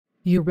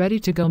You ready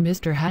to go,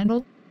 Mr.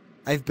 Handel?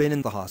 I've been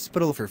in the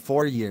hospital for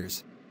 4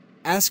 years.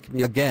 Ask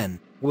me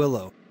again,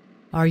 Willow.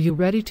 Are you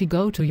ready to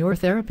go to your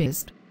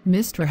therapist,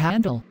 Mr.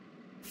 Handel?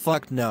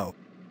 Fuck no.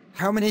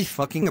 How many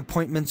fucking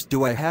appointments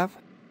do I have?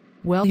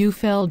 Well, you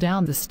fell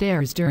down the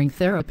stairs during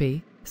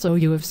therapy, so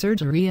you have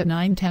surgery at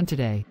 9:10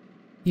 today.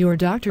 Your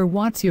doctor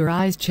wants your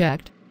eyes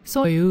checked,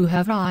 so you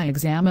have eye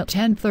exam at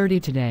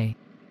 10:30 today.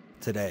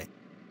 Today.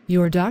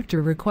 Your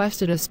doctor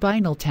requested a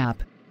spinal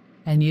tap,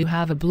 and you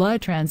have a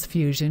blood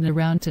transfusion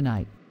around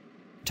tonight.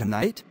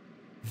 Tonight?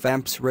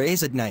 Vamps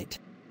raise at night.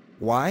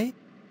 Why?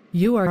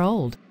 You are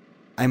old.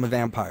 I'm a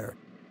vampire.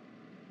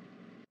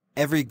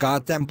 Every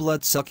goddamn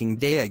blood-sucking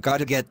day I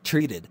gotta get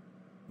treated.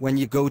 When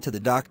you go to the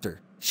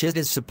doctor, shit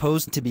is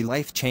supposed to be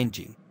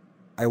life-changing.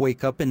 I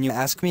wake up and you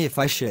ask me if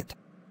I shit.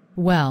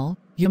 Well,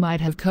 you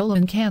might have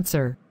colon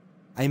cancer.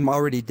 I'm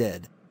already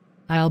dead.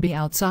 I'll be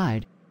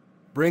outside.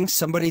 Bring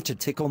somebody to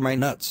tickle my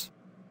nuts.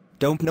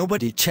 Don't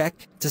nobody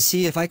check to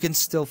see if I can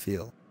still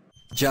feel.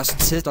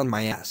 Just sit on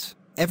my ass,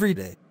 every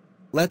day.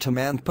 Let a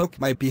man poke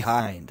my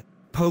behind,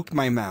 poke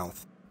my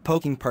mouth,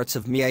 poking parts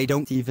of me I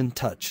don't even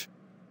touch.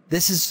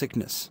 This is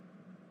sickness.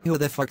 Who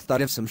the fuck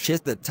thought of some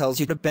shit that tells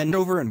you to bend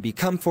over and be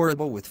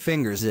comfortable with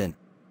fingers in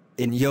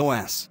yo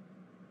ass?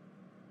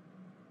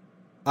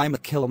 I'ma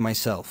kill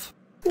myself.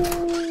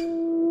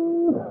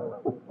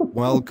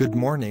 Well, good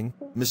morning,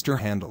 Mr.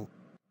 Handel.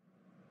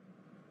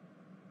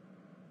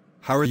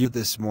 How are you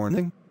this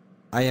morning?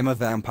 I am a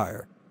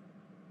vampire.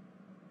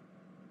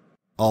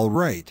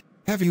 Alright,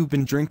 have you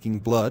been drinking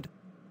blood?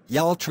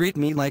 Y'all treat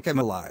me like I'm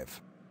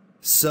alive.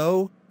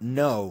 So,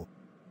 no.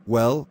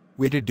 Well,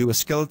 we did do a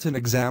skeleton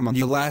exam on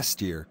you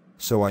last year,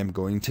 so I'm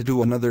going to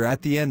do another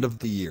at the end of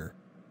the year.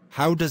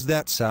 How does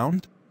that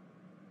sound?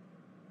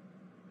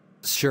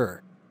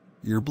 Sure.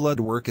 Your blood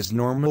work is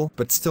normal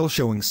but still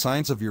showing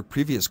signs of your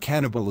previous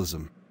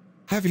cannibalism.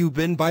 Have you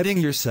been biting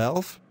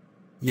yourself?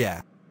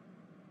 Yeah.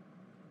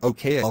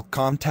 Okay, I'll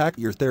contact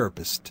your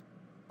therapist.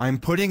 I'm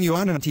putting you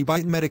on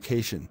anti-bite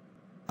medication.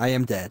 I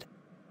am dead.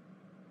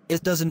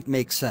 It doesn't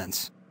make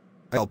sense.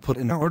 I'll put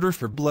an order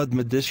for blood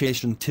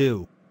medication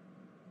too.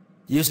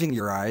 Using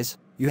your eyes,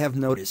 you have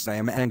noticed I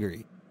am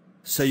angry.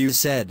 So you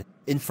said,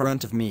 in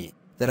front of me,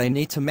 that I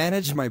need to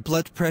manage my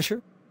blood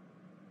pressure?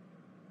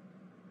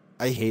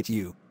 I hate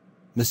you.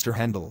 Mr.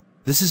 Handel,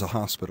 this is a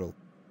hospital.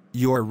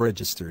 You are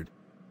registered.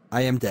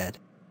 I am dead.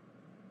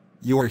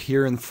 You are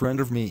here in front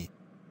of me.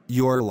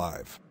 You are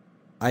alive.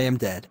 I am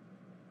dead.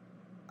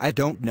 I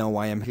don't know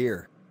why I'm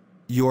here.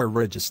 You are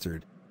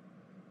registered.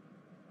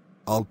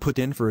 I'll put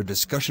in for a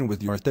discussion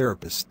with your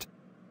therapist.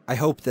 I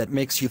hope that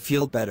makes you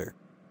feel better.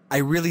 I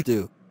really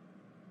do.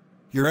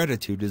 Your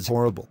attitude is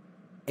horrible.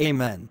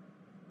 Amen.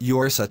 You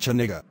are such a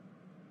nigga.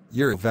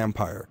 You're a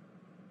vampire.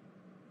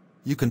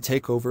 You can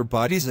take over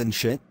bodies and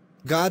shit.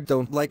 God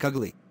don't like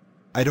ugly.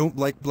 I don't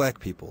like black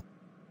people.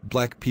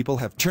 Black people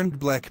have turned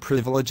black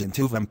privilege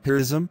into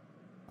vampirism.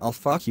 I'll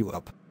fuck you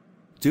up.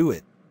 Do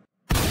it.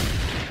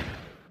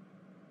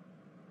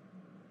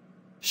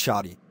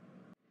 Shoddy.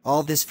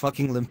 All this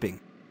fucking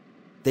limping.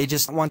 They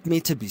just want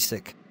me to be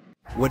sick.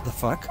 What the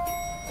fuck?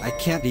 I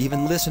can't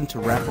even listen to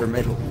rap or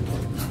metal.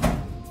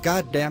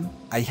 Goddamn,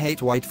 I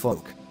hate white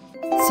folk.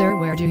 Sir,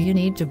 where do you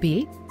need to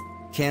be?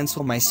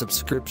 Cancel my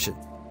subscription.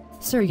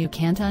 Sir, you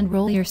can't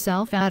unroll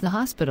yourself at the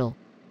hospital.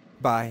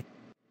 Bye.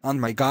 On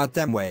my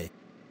goddamn way.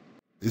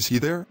 Is he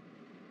there?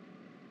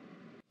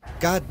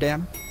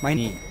 Goddamn, my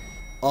knee.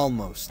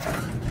 Almost.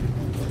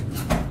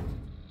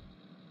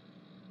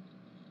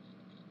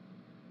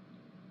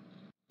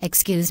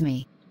 Excuse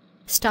me.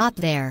 Stop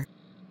there.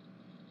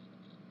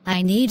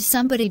 I need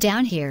somebody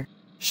down here.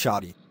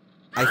 Shoddy.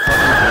 I fucking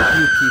hate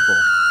you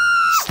people.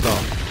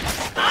 Stop.